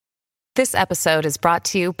This episode is brought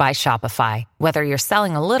to you by Shopify. Whether you're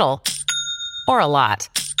selling a little or a lot,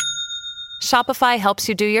 Shopify helps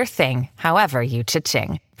you do your thing, however you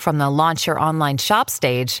cha-ching. From the launch your online shop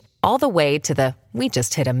stage, all the way to the we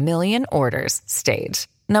just hit 1 million orders stage.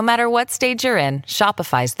 No matter what stage you're in,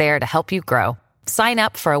 Shopify's there to help you grow. Sign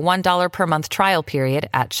up for a $1 per month trial period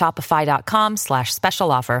at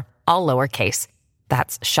shopify.com/special offer, all lowercase.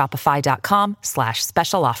 That's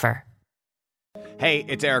shopify.com/special offer. Hey,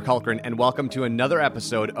 it's Eric Hulkran, and welcome to another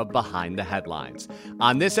episode of Behind the Headlines.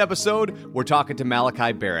 On this episode, we're talking to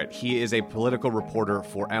Malachi Barrett. He is a political reporter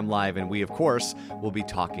for MLive, and we, of course, will be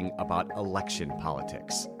talking about election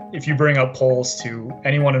politics. If you bring up polls to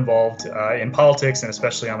anyone involved in politics, and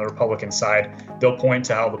especially on the Republican side, they'll point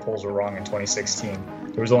to how the polls were wrong in 2016.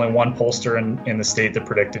 There was only one pollster in the state that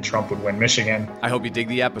predicted Trump would win Michigan. I hope you dig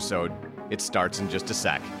the episode. It starts in just a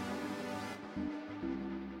sec.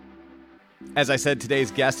 As I said,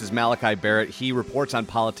 today's guest is Malachi Barrett. He reports on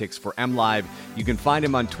politics for MLive. You can find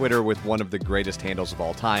him on Twitter with one of the greatest handles of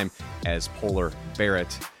all time as Polar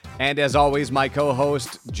Barrett. And as always, my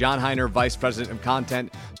co-host, John Heiner, Vice President of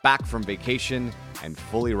Content, back from vacation and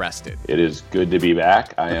fully rested. It is good to be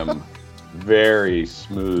back. I am very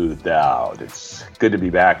smoothed out. It's good to be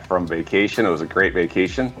back from vacation. It was a great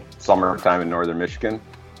vacation. Summertime in northern Michigan.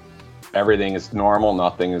 Everything is normal.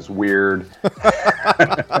 Nothing is weird.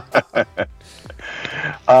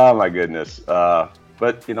 Oh, my goodness.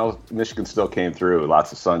 But, you know, Michigan still came through.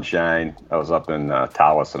 Lots of sunshine. I was up in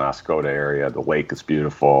Tawas and Oscoda area. The lake is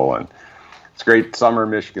beautiful, and it's great. Summer in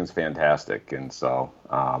Michigan's fantastic, and so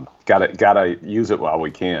gotta use it while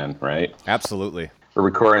we can, right? Absolutely. We're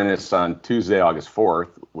recording this on Tuesday, August 4th,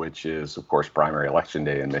 which is, of course, primary election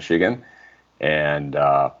day in Michigan. And,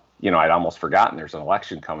 you know, I'd almost forgotten there's an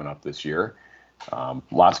election coming up this year.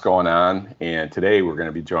 Lots going on. And today we're going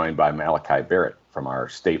to be joined by Malachi Barrett from our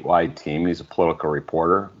statewide team. He's a political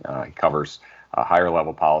reporter. He covers higher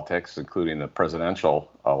level politics, including the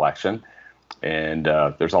presidential election. And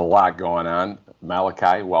there's a lot going on.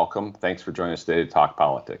 Malachi, welcome. Thanks for joining us today to talk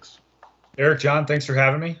politics. Eric, John, thanks for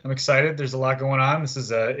having me. I'm excited. There's a lot going on. This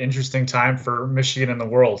is an interesting time for Michigan and the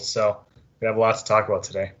world. So we have a lot to talk about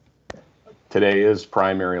today. Today is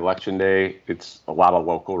primary election day. It's a lot of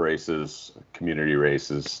local races, community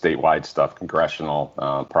races, statewide stuff, congressional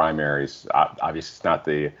primaries. Obviously, it's not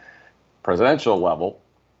the presidential level,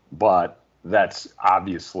 but that's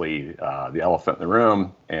obviously the elephant in the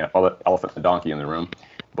room, and the elephant and the donkey in the room.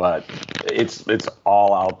 But it's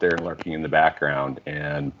all out there lurking in the background,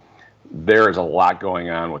 and there is a lot going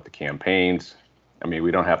on with the campaigns. I mean,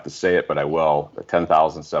 we don't have to say it, but I will.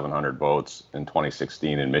 10,700 votes in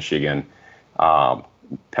 2016 in Michigan.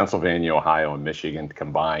 Pennsylvania, Ohio, and Michigan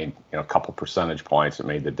combined, you know, a couple percentage points that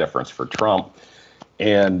made the difference for Trump.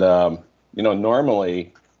 And, you know,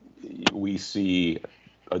 normally we see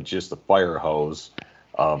just a fire hose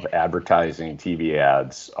of advertising, TV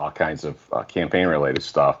ads, all kinds of campaign-related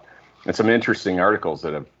stuff. And some interesting articles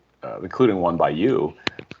that have, including one by you,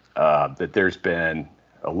 that there's been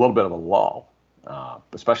a little bit of a lull,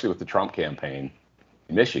 especially with the Trump campaign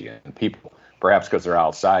in Michigan. And people, perhaps because they're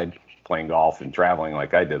outside playing golf and traveling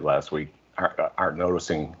like I did last week, aren't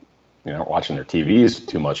noticing, you know, watching their TVs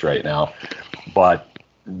too much right now. But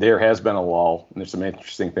there has been a lull, and there's some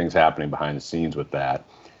interesting things happening behind the scenes with that.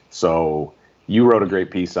 So you wrote a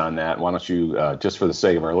great piece on that. Why don't you, just for the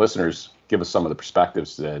sake of our listeners, give us some of the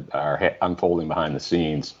perspectives that are unfolding behind the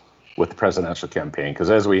scenes with the presidential campaign? Because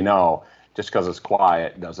as we know, just because it's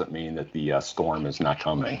quiet doesn't mean that the storm is not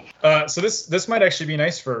coming. So this might actually be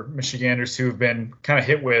nice for Michiganders who've been kind of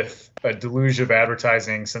hit with a deluge of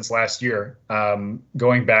advertising since last year.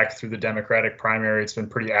 Going back through the Democratic primary, it's been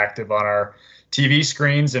pretty active on our TV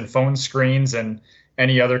screens and phone screens and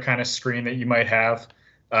any other kind of screen that you might have.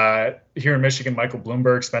 Here in Michigan, Michael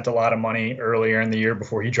Bloomberg spent a lot of money earlier in the year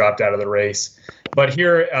before he dropped out of the race. But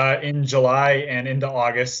here in July and into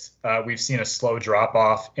August, we've seen a slow drop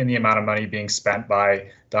off in the amount of money being spent by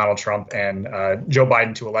Donald Trump and Joe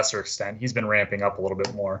Biden to a lesser extent. He's been ramping up a little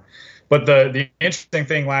bit more. But the interesting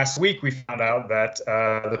thing last week, we found out that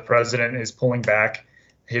the president is pulling back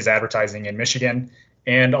his advertising in Michigan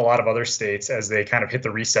and a lot of other states as they kind of hit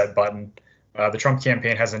the reset button. The Trump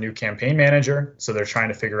campaign has a new campaign manager, so they're trying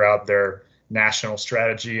to figure out their national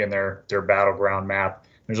strategy and their battleground map.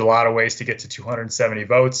 There's a lot of ways to get to 270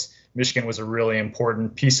 votes. Michigan was a really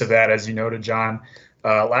important piece of that, as you noted, John.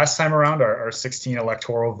 Last time around, our 16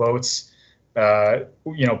 electoral votes,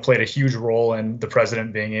 played a huge role in the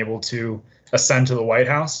president being able to ascend to the White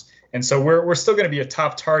House. And so we're still going to be a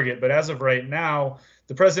top target. But as of right now,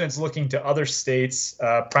 the president's looking to other states,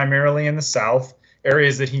 primarily in the South,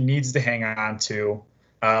 areas that he needs to hang on to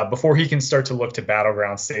before he can start to look to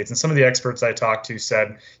battleground states. And some of the experts I talked to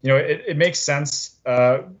said, it makes sense.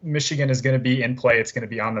 Michigan is going to be in play. It's going to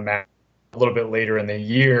be on the map a little bit later in the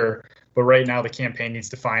year. But right now, the campaign needs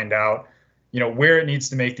to find out, where it needs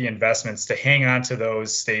to make the investments to hang on to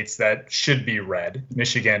those states that should be red.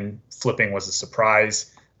 Michigan flipping was a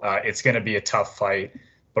surprise. It's going to be a tough fight.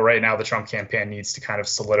 But right now, the Trump campaign needs to kind of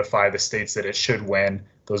solidify the states that it should win,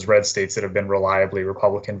 those red states that have been reliably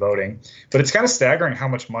Republican voting. But it's kind of staggering how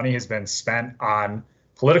much money has been spent on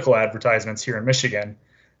political advertisements here in Michigan.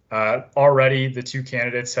 Already, the two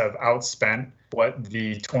candidates have outspent what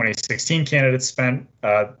the 2016 candidates spent.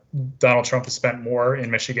 Donald Trump has spent more in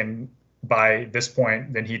Michigan by this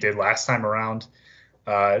point than he did last time around.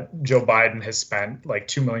 Joe Biden has spent like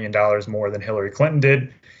 $2 million more than Hillary Clinton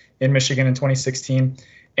did in Michigan in 2016.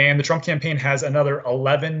 And the Trump campaign has another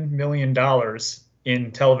 $11 million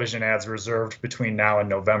in television ads reserved between now and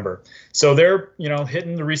November. So they're,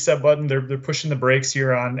 hitting the reset button. They're pushing the brakes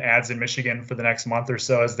here on ads in Michigan for the next month or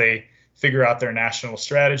so as they figure out their national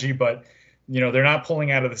strategy. But, they're not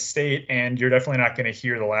pulling out of the state, and you're definitely not going to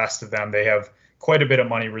hear the last of them. They have quite a bit of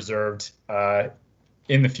money reserved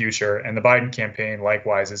in the future. And the Biden campaign,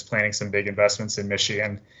 likewise, is planning some big investments in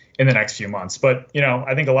Michigan in the next few months. But,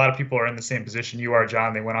 I think a lot of people are in the same position you are,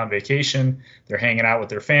 John. They went on vacation. They're hanging out with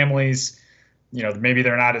their families. Maybe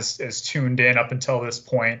they're not as tuned in up until this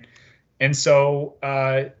point. And so,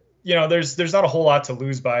 there's not a whole lot to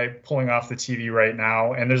lose by pulling off the TV right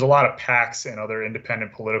now. And there's a lot of PACs and other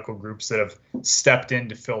independent political groups that have stepped in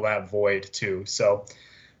to fill that void too. So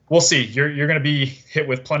we'll see. You're going to be hit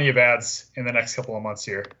with plenty of ads in the next couple of months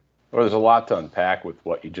here. Well, there's a lot to unpack with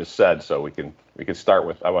what you just said. So we can start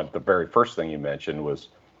with, the very first thing you mentioned was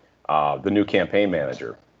the new campaign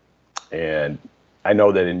manager. And I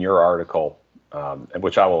know that in your article,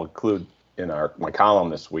 which I will include in my column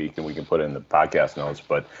this week, and we can put it in the podcast notes,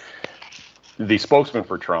 but the spokesman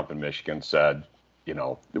for Trump in Michigan said,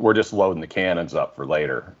 we're just loading the cannons up for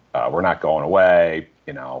later. We're not going away.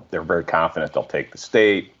 They're very confident they'll take the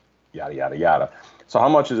state, yada, yada, yada. So how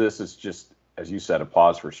much of this is just, as you said, a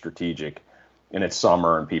pause for strategic, and it's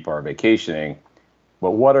summer and people are vacationing,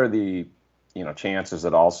 but what are the, chances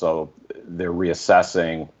that also they're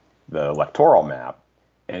reassessing the electoral map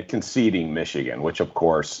and conceding Michigan, which, of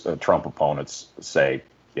course, Trump opponents say,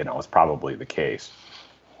 is probably the case?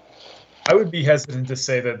 I would be hesitant to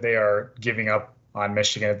say that they are giving up on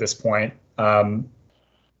Michigan at this point.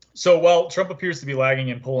 So while Trump appears to be lagging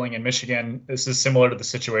in polling in Michigan, this is similar to the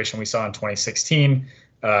situation we saw in 2016.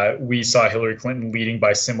 We saw Hillary Clinton leading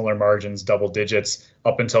by similar margins, double digits,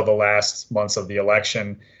 up until the last months of the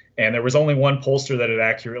election. And there was only one pollster that had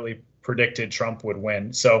accurately predicted Trump would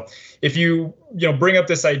win. So if you bring up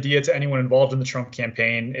this idea to anyone involved in the Trump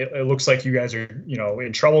campaign, it looks like you guys are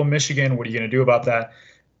in trouble in Michigan. What are you going to do about that?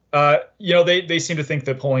 They seem to think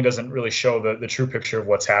that polling doesn't really show the true picture of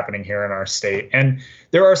what's happening here in our state. And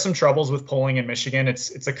there are some troubles with polling in Michigan.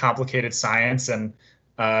 It's a complicated science, and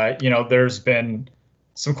there's been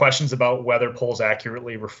some questions about whether polls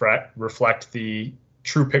accurately reflect the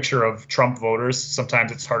true picture of Trump voters.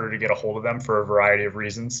 Sometimes it's harder to get a hold of them for a variety of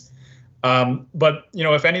reasons. But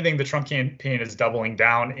if anything, the Trump campaign is doubling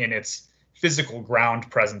down in its physical ground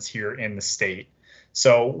presence here in the state.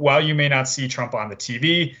 So while you may not see Trump on the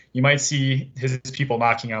TV, you might see his people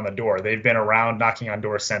knocking on the door. They've been around knocking on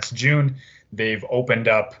doors since June. They've opened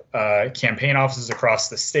up campaign offices across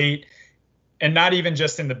the state, and not even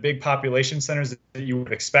just in the big population centers that you would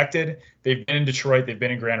have expected. They've been in Detroit, they've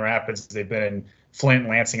been in Grand Rapids, they've been in Flint,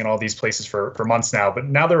 Lansing, and all these places for months now. But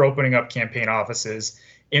now they're opening up campaign offices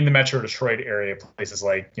in the Metro Detroit area, places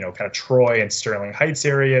like, kind of Troy and Sterling Heights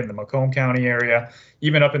area, in the Macomb County area,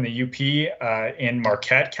 even up in the UP in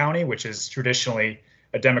Marquette County, which is traditionally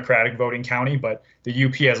a Democratic voting county, but the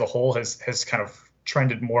UP as a whole has kind of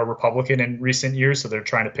trended more Republican in recent years, so they're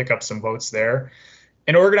trying to pick up some votes there.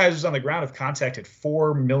 And organizers on the ground have contacted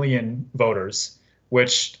 4 million voters,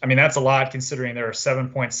 which, that's a lot considering there are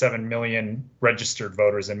 7.7 million registered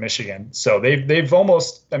voters in Michigan. So they've they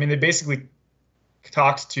basically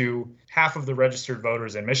talked to half of the registered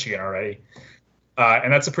voters in Michigan already.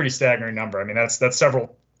 And that's a pretty staggering number. That's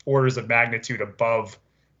several orders of magnitude above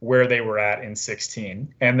where they were at in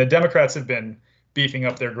 2016. And the Democrats have been beefing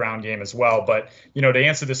up their ground game as well. But, to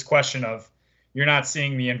answer this question of, you're not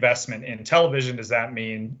seeing the investment in television, does that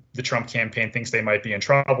mean the Trump campaign thinks they might be in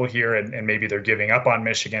trouble here and maybe they're giving up on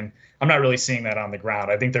Michigan? I'm not really seeing that on the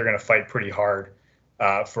ground. I think they're going to fight pretty hard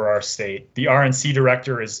for our state. The RNC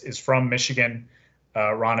director is from Michigan,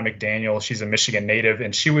 Ronna McDaniel. She's a Michigan native,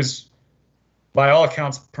 and she was, by all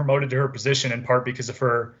accounts, promoted to her position in part because of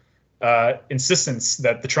her insistence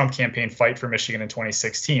that the Trump campaign fight for Michigan in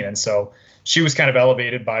 2016. And so she was kind of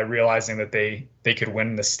elevated by realizing that they could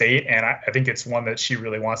win the state. And I think it's one that she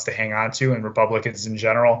really wants to hang on to, and Republicans in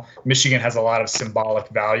general. Michigan has a lot of symbolic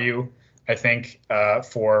value, I think,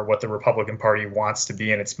 for what the Republican Party wants to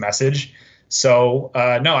be in its message. So,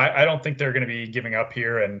 no, I don't think they're going to be giving up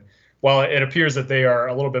here. And while it appears that they are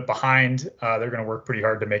a little bit behind, they're going to work pretty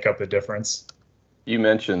hard to make up the difference. You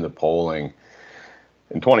mentioned the polling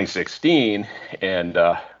in 2016, and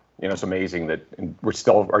it's amazing that we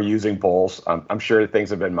still are using polls. I'm sure that things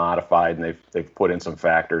have been modified, and they've put in some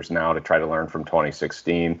factors now to try to learn from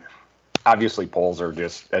 2016. Obviously, polls are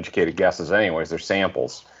just educated guesses anyways. They're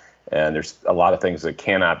samples, and there's a lot of things that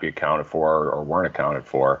cannot be accounted for or weren't accounted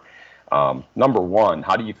for. Number one,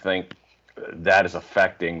 how do you think that is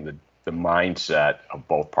affecting the mindset of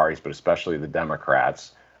both parties, but especially the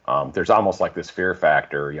Democrats? There's almost like this fear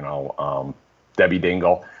factor, Debbie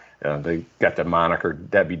Dingell, they got the moniker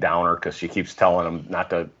Debbie Downer because she keeps telling them not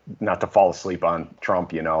to fall asleep on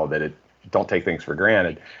Trump, that don't take things for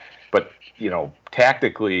granted. But,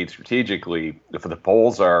 tactically, strategically, if the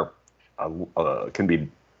polls are can be,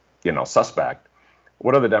 suspect,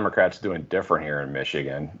 what are the Democrats doing different here in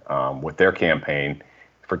Michigan with their campaign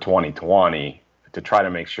for 2020 to try to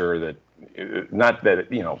make sure that not that,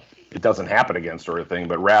 it doesn't happen again sort of thing,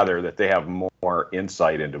 but rather that they have more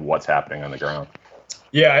insight into what's happening on the ground?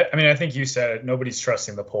 Yeah, I think you said it. Nobody's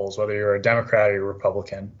trusting the polls, whether you're a Democrat or you're a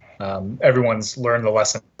Republican. Everyone's learned the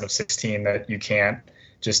lesson of 16 that you can't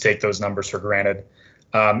just take those numbers for granted.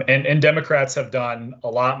 And Democrats have done a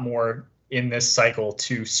lot more in this cycle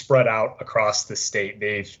to spread out across the state.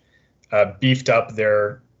 They've beefed up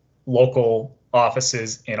their local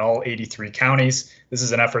offices in all 83 counties. This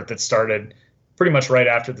is an effort that started pretty much right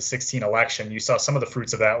after the 16 election. You saw some of the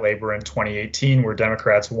fruits of that labor in 2018, where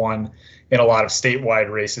Democrats won in a lot of statewide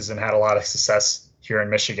races and had a lot of success here in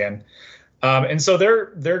Michigan. And so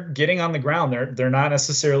they're getting on the ground. They're not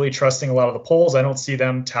necessarily trusting a lot of the polls. I don't see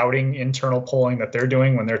them touting internal polling that they're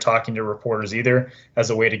doing when they're talking to reporters either, as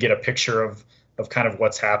a way to get a picture of kind of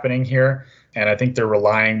what's happening here. And I think they're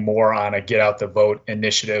relying more on a get out the vote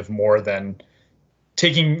initiative more than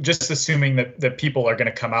assuming that people are going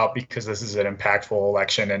to come out because this is an impactful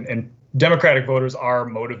election. And Democratic voters are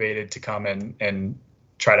motivated to come and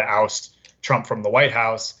try to oust Trump from the White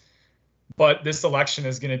House. But this election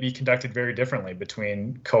is going to be conducted very differently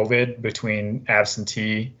between COVID, between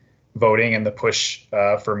absentee voting and the push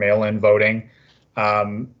for mail-in voting.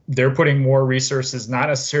 They're putting more resources, not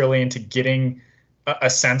necessarily into getting a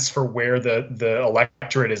sense for where the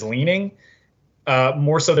electorate is leaning.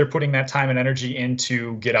 More so, they're putting that time and energy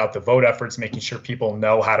into get out the vote efforts, making sure people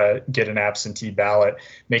know how to get an absentee ballot,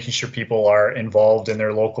 making sure people are involved in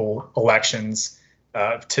their local elections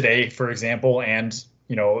today, for example, and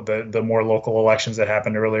the more local elections that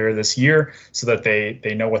happened earlier this year, so that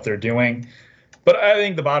they know what they're doing. But I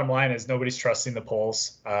think the bottom line is nobody's trusting the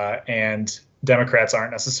polls, and Democrats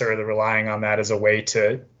aren't necessarily relying on that as a way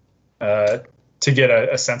to get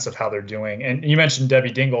a sense of how they're doing. And you mentioned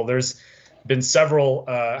Debbie Dingell. There's been several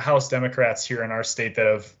House Democrats here in our state that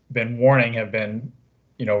have been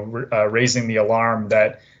raising the alarm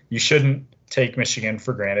that you shouldn't take Michigan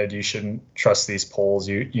for granted. You shouldn't trust these polls.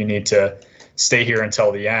 You need to stay here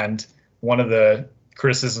until the end. One of the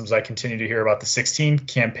criticisms I continue to hear about the 16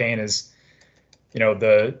 campaign is,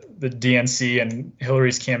 the DNC and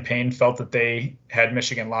Hillary's campaign felt that they had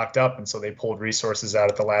Michigan locked up, and so they pulled resources out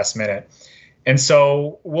at the last minute. And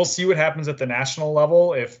so we'll see what happens at the national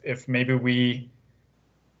level. If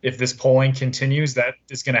this polling continues, that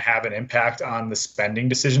is going to have an impact on the spending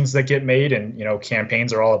decisions that get made. And,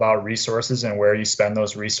 campaigns are all about resources and where you spend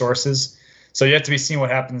those resources. So you have to be seeing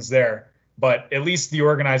what happens there. But at least the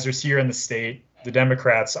organizers here in the state, the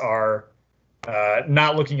Democrats, are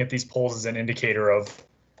not looking at these polls as an indicator of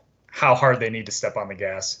how hard they need to step on the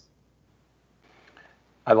gas.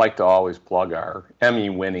 I'd like to always plug our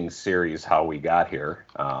Emmy-winning series, How We Got Here.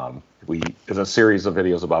 It's a series of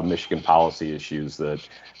videos about Michigan policy issues that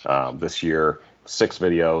this year, 6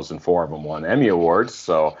 videos and 4 of them won Emmy Awards.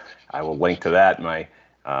 So I will link to that in my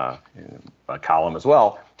column as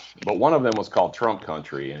well. But one of them was called Trump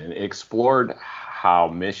Country, and it explored how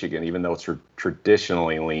Michigan, even though it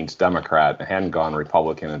traditionally leans Democrat and hadn't gone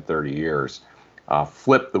Republican in 30 years,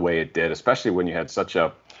 flipped the way it did, especially when you had such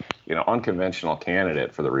a unconventional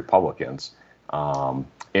candidate for the Republicans. And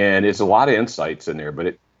it's a lot of insights in there,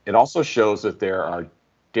 but it also shows that there are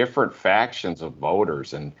different factions of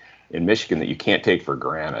voters in Michigan that you can't take for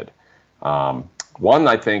granted. One,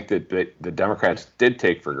 I think that the Democrats did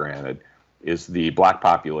take for granted is the black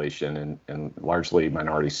population in largely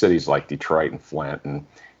minority cities like Detroit and Flint. And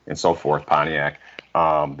and so forth, Pontiac,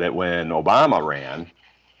 that when Obama ran,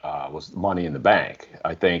 was money in the bank.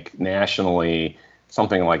 I think nationally,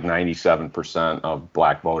 something like 97% of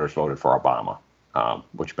black voters voted for Obama,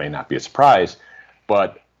 which may not be a surprise,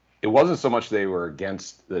 but it wasn't so much they were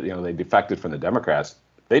against, they defected from the Democrats.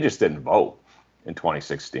 They just didn't vote in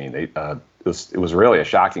 2016. It was really a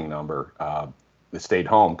shocking number that stayed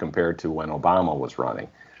home compared to when Obama was running.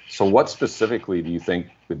 So what specifically do you think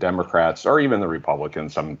the Democrats or even the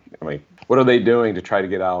Republicans, what are they doing to try to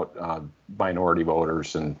get out minority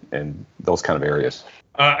voters and those kind of areas?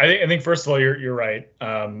 I think first of all, you're right.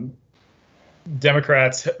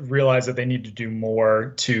 Democrats realize that they need to do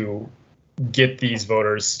more to get these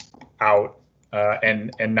voters out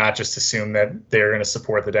and not just assume that they're going to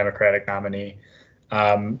support the Democratic nominee.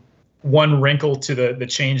 One wrinkle to the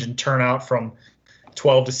change in turnout from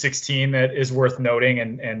 12 to 16 that is worth noting,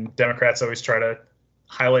 and Democrats always try to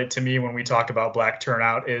highlight to me when we talk about black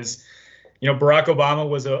turnout is, Barack Obama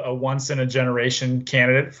was a once in a generation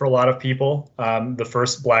candidate for a lot of people. The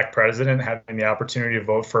first black president, having the opportunity to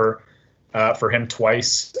vote for him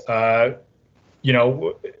twice,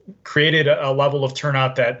 created a level of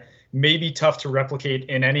turnout that may be tough to replicate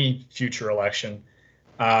in any future election.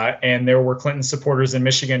 And there were Clinton supporters in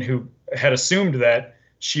Michigan who had assumed that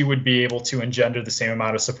she would be able to engender the same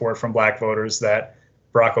amount of support from black voters that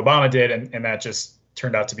Barack Obama did, and that just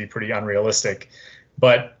turned out to be pretty unrealistic.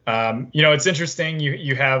 But it's interesting.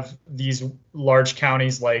 You have these large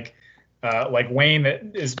counties like Wayne, that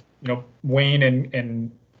is Wayne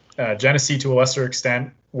and Genesee to a lesser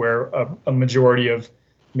extent, where a majority of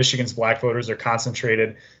Michigan's black voters are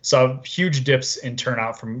concentrated. Saw huge dips in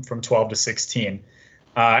turnout from 12 to 16,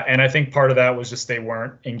 and I think part of that was just they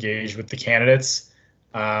weren't engaged with the candidates.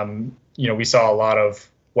 We saw a lot of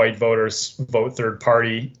white voters vote third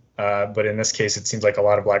party, but in this case, it seems like a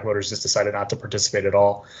lot of black voters just decided not to participate at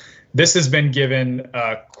all. This has been given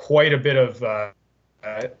quite a bit of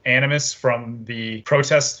animus from the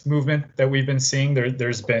protest movement that we've been seeing.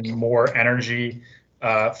 There's been more energy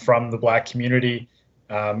from the black community,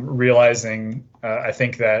 realizing, I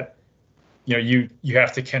think that, you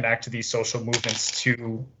have to connect these social movements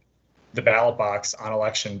to the ballot box on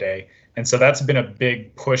election day. And so that's been a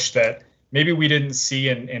big push that maybe we didn't see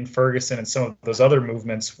in Ferguson and some of those other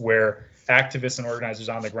movements where activists and organizers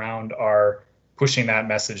on the ground are pushing that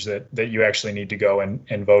message that you actually need to go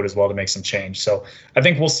and vote as well to make some change. So I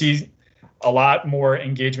think we'll see a lot more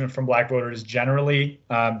engagement from black voters generally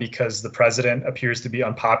because the president appears to be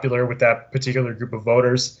unpopular with that particular group of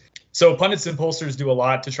voters. So pundits and pollsters do a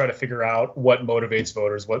lot to try to figure out what motivates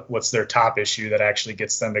voters, what's their top issue that actually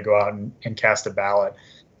gets them to go out and cast a ballot.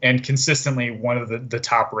 And consistently, one of the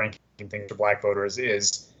top ranking things for black voters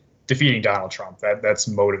is defeating Donald Trump. That's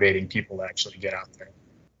motivating people to actually get out there.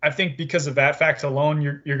 I think because of that fact alone,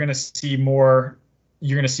 you're going to see more.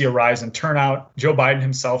 You're going to see a rise in turnout. Joe Biden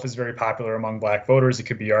himself is very popular among black voters. It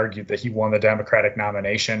could be argued that he won the Democratic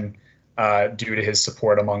nomination due to his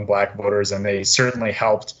support among black voters, and they certainly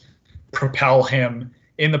helped propel him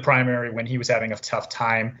in the primary when he was having a tough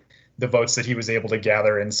time. The votes that he was able to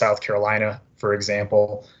gather in South Carolina, for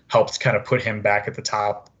example, helped kind of put him back at the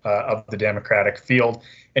top of the Democratic field.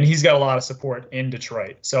 And he's got a lot of support in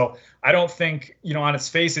Detroit. So I don't think, on its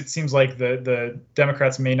face, it seems like the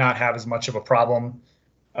Democrats may not have as much of a problem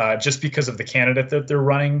just because of the candidate that they're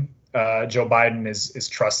running. Joe Biden is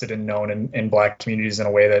trusted and known in black communities in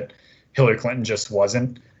a way that Hillary Clinton just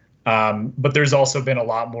wasn't. But there's also been a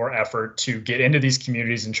lot more effort to get into these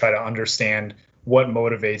communities and try to understand what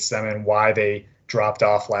motivates them and why they dropped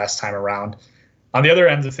off last time around. On the other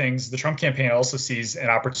end of things, the Trump campaign also sees an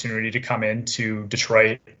opportunity to come into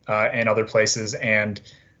Detroit and other places and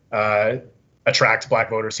attract black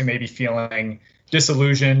voters who may be feeling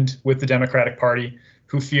disillusioned with the Democratic Party,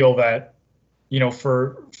 who feel that,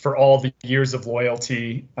 for all the years of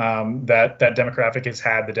loyalty that demographic has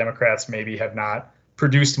had, the Democrats maybe have not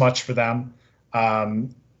produced much for them.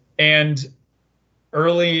 And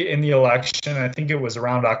early in the election, I think it was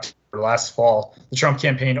around October last fall, the Trump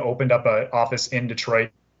campaign opened up an office in Detroit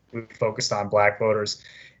focused on black voters.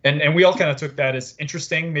 And we all kind of took that as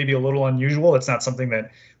interesting, maybe a little unusual. It's not something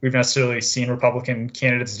that we've necessarily seen Republican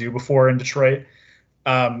candidates do before in Detroit.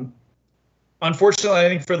 Unfortunately, I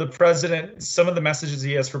think for the president, some of the messages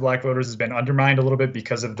he has for black voters has been undermined a little bit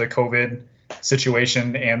because of the COVID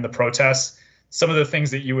situation and the protests. Some of the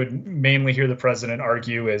things that you would mainly hear the president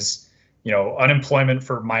argue is, unemployment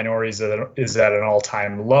for minorities is at an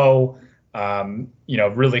all-time low.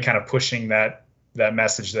 Really kind of pushing that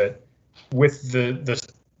message that with the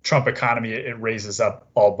Trump economy, it raises up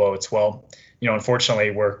all boats. Well,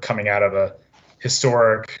 unfortunately, we're coming out of a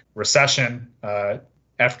historic recession,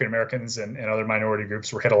 African Americans and other minority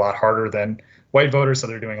groups were hit a lot harder than white voters, so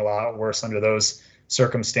they're doing a lot worse under those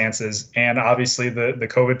circumstances. And obviously, the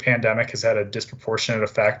COVID pandemic has had a disproportionate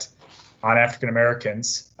effect on African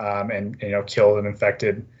Americans, and killed and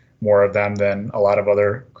infected more of them than a lot of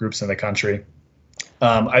other groups in the country.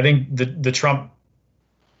 I think the Trump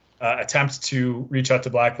attempt to reach out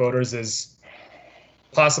to black voters is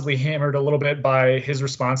possibly hammered a little bit by his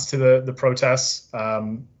response to the protests.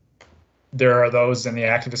 There are those in the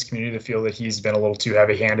activist community that feel that he's been a little too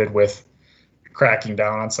heavy-handed with cracking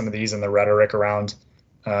down on some of these and the rhetoric around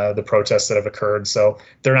the protests that have occurred. So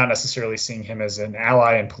they're not necessarily seeing him as an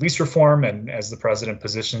ally in police reform, and as the president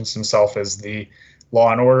positions himself as the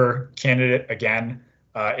law and order candidate again,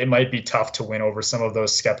 it might be tough to win over some of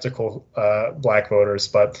those skeptical black voters.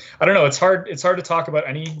 But I don't know. It's hard to talk about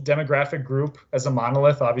any demographic group as a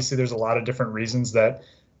monolith. Obviously, there's a lot of different reasons that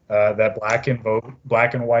black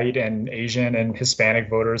and white and Asian and Hispanic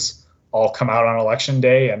voters all come out on election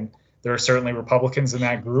day, and there are certainly Republicans in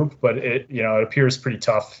that group. But it appears pretty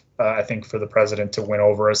tough, I think, for the president to win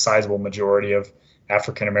over a sizable majority of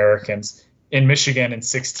African Americans. In Michigan in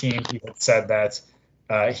 2016, he had said that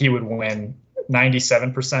he would win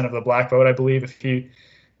 97% of the black vote, I believe, if he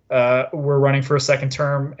were running for a second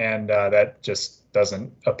term, and that just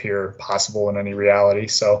doesn't appear possible in any reality.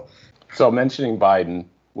 So mentioning Biden,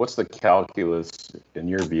 what's the calculus, in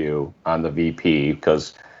your view, on the VP?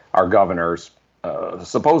 Because our governor's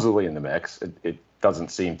supposedly in the mix. It doesn't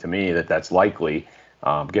seem to me that that's likely,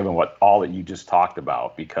 given all that you just talked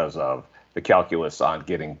about, because of the calculus on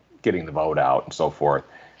getting the vote out and so forth.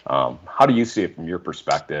 How do you see it from your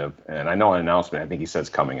perspective? And I know an announcement, I think he says,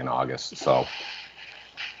 coming in August. So,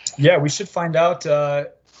 yeah, we should find out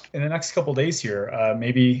in the next couple of days here.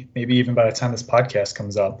 Maybe even by the time this podcast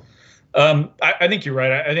comes up. I think you're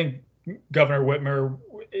right. I think Governor Whitmer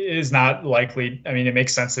is not likely. I mean, it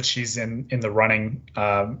makes sense that she's in the running.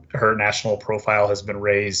 Her national profile has been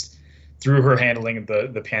raised through her handling of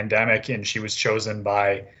the pandemic, and she was chosen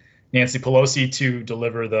by Nancy Pelosi to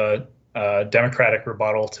deliver the Democratic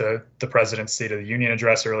rebuttal to the president's State of the Union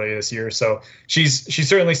address earlier this year. So she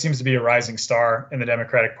certainly seems to be a rising star in the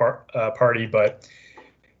Democratic Party. But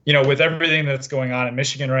with everything that's going on in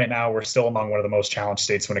Michigan right now, we're still among one of the most challenged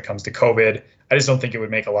states when it comes to COVID. I just don't think it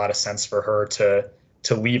would make a lot of sense for her to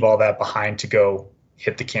leave all that behind to go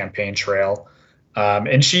hit the campaign trail.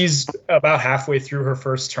 And she's about halfway through her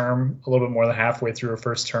first term, a little bit more than halfway through her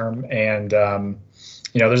first term. And,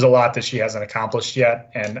 there's a lot that she hasn't accomplished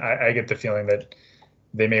yet. And I get the feeling that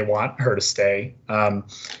they may want her to stay. Biden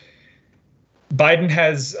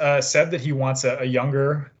has said that he wants a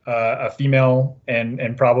younger, a female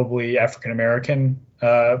and probably African-American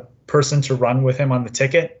person to run with him on the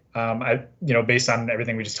ticket. Based on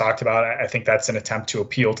everything we just talked about, I think that's an attempt to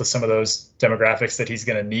appeal to some of those demographics that he's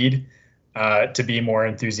going to need to be more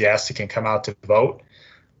enthusiastic and come out to vote.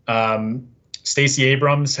 Stacey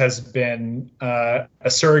Abrams has been a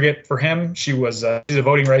surrogate for him. She's a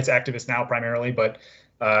voting rights activist now primarily, but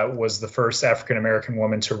was the first African-American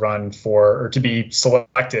woman to run or to be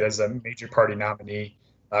selected as a major party nominee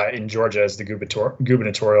in Georgia as the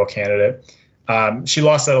gubernatorial candidate. She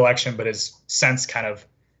lost that election, but has since kind of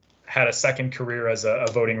had a second career as a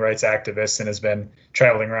voting rights activist and has been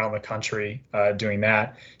traveling around the country doing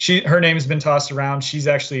that. Her name has been tossed around. She's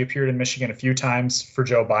actually appeared in Michigan a few times for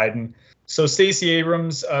Joe Biden. So Stacey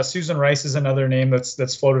Abrams, Susan Rice is another name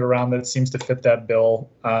that's floated around that seems to fit that bill.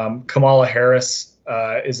 Kamala Harris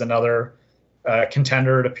is another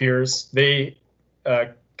contender, it appears.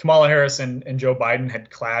 Kamala Harris and Joe Biden had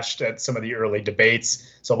clashed at some of the early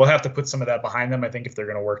debates, so we'll have to put some of that behind them, I think, if they're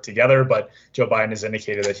going to work together. But Joe Biden has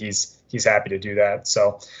indicated that he's happy to do that.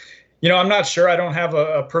 So, I'm not sure. I don't have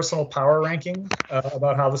a personal power ranking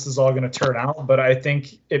about how this is all going to turn out, but I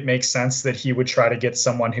think it makes sense that he would try to get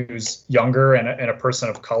someone who's younger and a person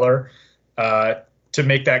of color to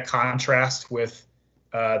make that contrast with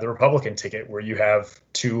the Republican ticket, where you have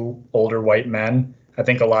two older white men. I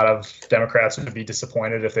think a lot of Democrats would be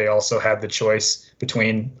disappointed if they also had the choice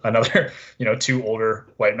between another, two older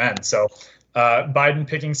white men. So Biden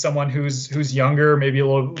picking someone who's younger, maybe a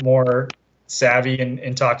little more savvy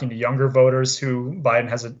in talking to younger voters who Biden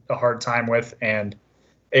has a hard time with, and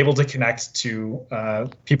able to connect to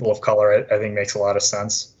people of color, I think makes a lot of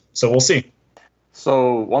sense. So we'll see.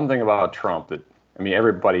 So one thing about Trump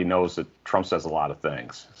everybody knows that Trump says a lot of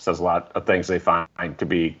things, says a lot of things they find to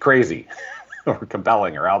be crazy or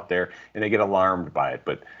compelling or out there, and they get alarmed by it.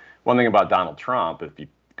 But one thing about Donald Trump, if you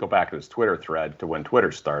go back to his Twitter thread to when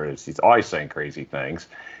Twitter started, he's always saying crazy things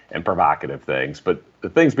and provocative things. But the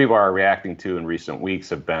things people are reacting to in recent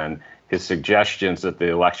weeks have been his suggestions that the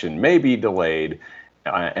election may be delayed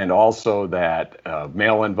and also that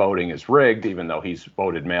mail-in voting is rigged, even though he's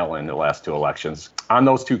voted mail-in the last two elections. On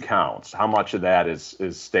those two counts, how much of that is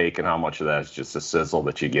stake and how much of that is just a sizzle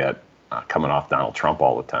that you get coming off Donald Trump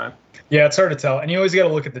all the time? Yeah, it's hard to tell. And you always got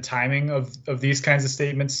to look at the timing of these kinds of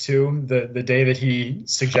statements, too. The day that he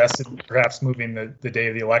suggested perhaps moving the day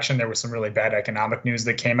of the election, there was some really bad economic news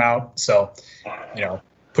that came out. So,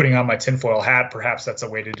 putting on my tinfoil hat, perhaps that's a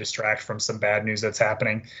way to distract from some bad news that's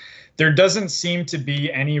happening. There doesn't seem to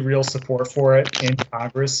be any real support for it in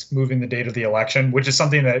Congress, moving the date of the election, which is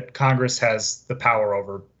something that Congress has the power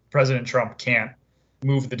over. President Trump can't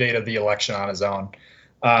move the date of the election on his own.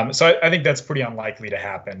 So I think that's pretty unlikely to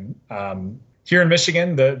happen. Here in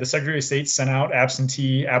Michigan, the Secretary of State sent out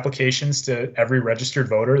absentee applications to every registered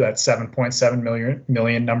voter. That's 7.7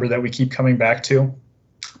 million number that we keep coming back to,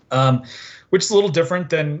 which is a little different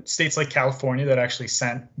than states like California that actually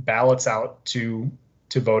sent ballots out to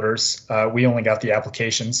voters. We only got the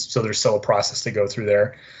applications, so there's still a process to go through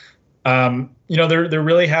there. There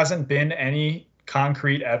really hasn't been any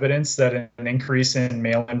concrete evidence that an increase in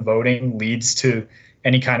mail-in voting leads to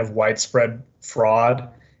any kind of widespread fraud.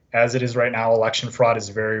 As it is right now, election fraud is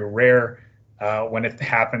very rare. When it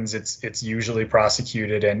happens, it's usually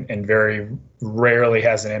prosecuted and very rarely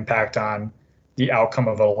has an impact on the outcome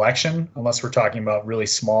of an election, unless we're talking about really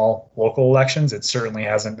small local elections. It certainly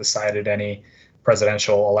hasn't decided any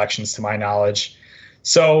presidential elections, to my knowledge.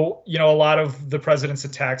 So, a lot of the president's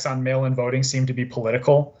attacks on mail-in voting seem to be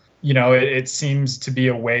political. It seems to be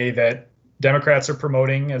a way that Democrats are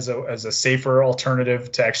promoting as a safer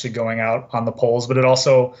alternative to actually going out on the polls, but it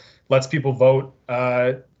also lets people vote.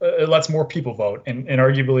 It lets more people vote, and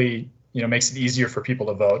arguably, makes it easier for people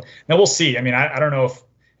to vote. Now we'll see. I mean, I don't know if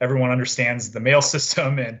everyone understands the mail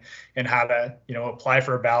system and how to apply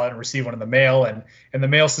for a ballot and receive one in the mail, and the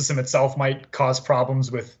mail system itself might cause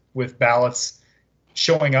problems with ballots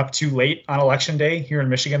showing up too late on election day. Here in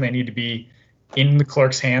Michigan, they need to be in the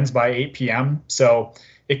clerk's hands by 8 p.m. So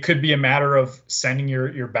it could be a matter of sending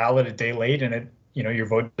your ballot a day late and your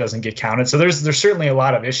vote doesn't get counted. So there's certainly a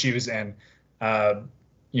lot of issues and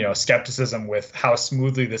skepticism with how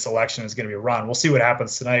smoothly this election is going to be run. We'll see what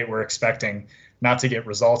happens tonight. We're expecting not to get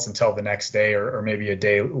results until the next day or maybe a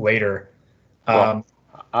day later. Well,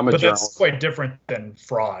 but that's quite different than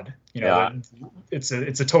fraud. It's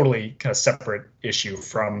a totally kind of separate issue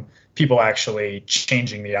from people actually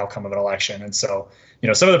changing the outcome of an election. And so,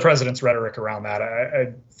 some of the president's rhetoric around that,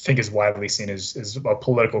 I think is widely seen as a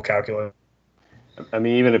political calculus. I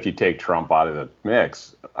mean, even if you take Trump out of the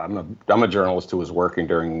mix, I'm a journalist who was working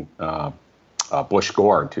during Bush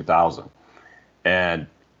Gore in 2000. And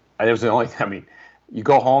it was the only, you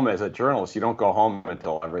go home as a journalist, you don't go home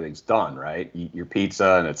until everything's done, right? You eat your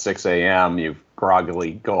pizza and at 6 a.m. you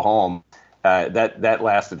groggily go home. That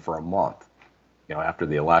lasted for a month, after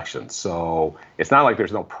the election. So it's not like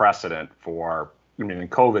there's no precedent for,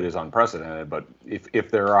 COVID is unprecedented, but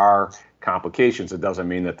if there are complications, it doesn't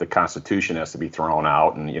mean that the Constitution has to be thrown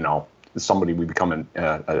out and, we become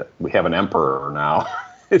we have an emperor now.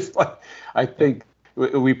 It's like, I think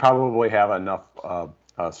we probably have enough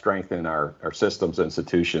strength in our systems,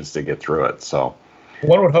 institutions to get through it. So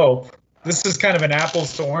one would hope. This is kind of an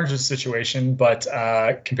apples to oranges situation, but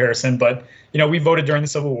comparison. But, we voted during the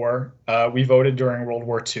Civil War. We voted during World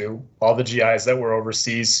War II. All the GIs that were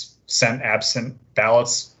overseas sent absent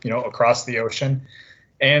ballots, across the ocean.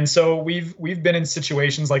 And so we've been in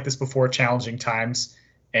situations like this before, challenging times,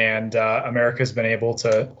 and America's been able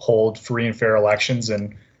to hold free and fair elections,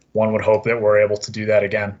 and one would hope that we're able to do that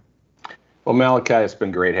again. Well, Malachi, it's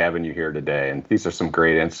been great having you here today, and these are some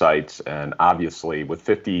great insights. And obviously, with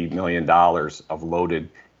 $50 million of loaded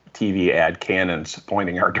TV ad cannons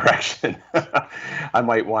pointing our direction, I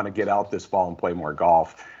might want to get out this fall and play more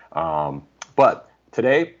golf. But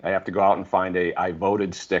today, I have to go out and find a I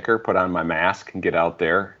voted sticker, put on my mask, and get out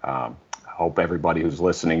there. I hope everybody who's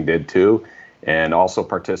listening did too, and also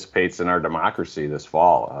participates in our democracy this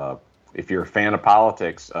fall. If you're a fan of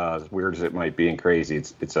politics, as weird as it might be and crazy,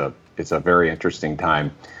 it's a very interesting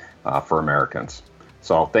time for Americans.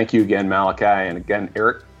 So thank you again, Malachi, and again,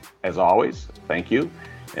 Eric, as always, thank you,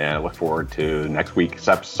 and I look forward to next week's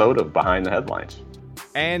episode of Behind the Headlines.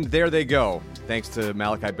 And there they go. Thanks to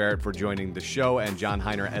Malachi Barrett for joining the show, and John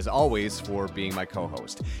Heiner, as always, for being my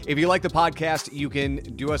co-host. If you like the podcast, you can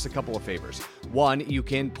do us a couple of favors. One, you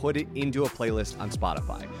can put it into a playlist on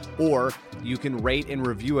Spotify, or you can rate and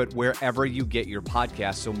review it wherever you get your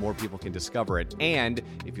podcast so more people can discover it. And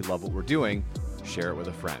if you love what we're doing, share it with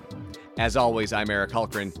a friend. As always, I'm Eric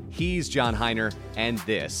Hultgren, he's John Heiner, and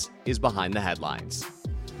this is Behind the Headlines.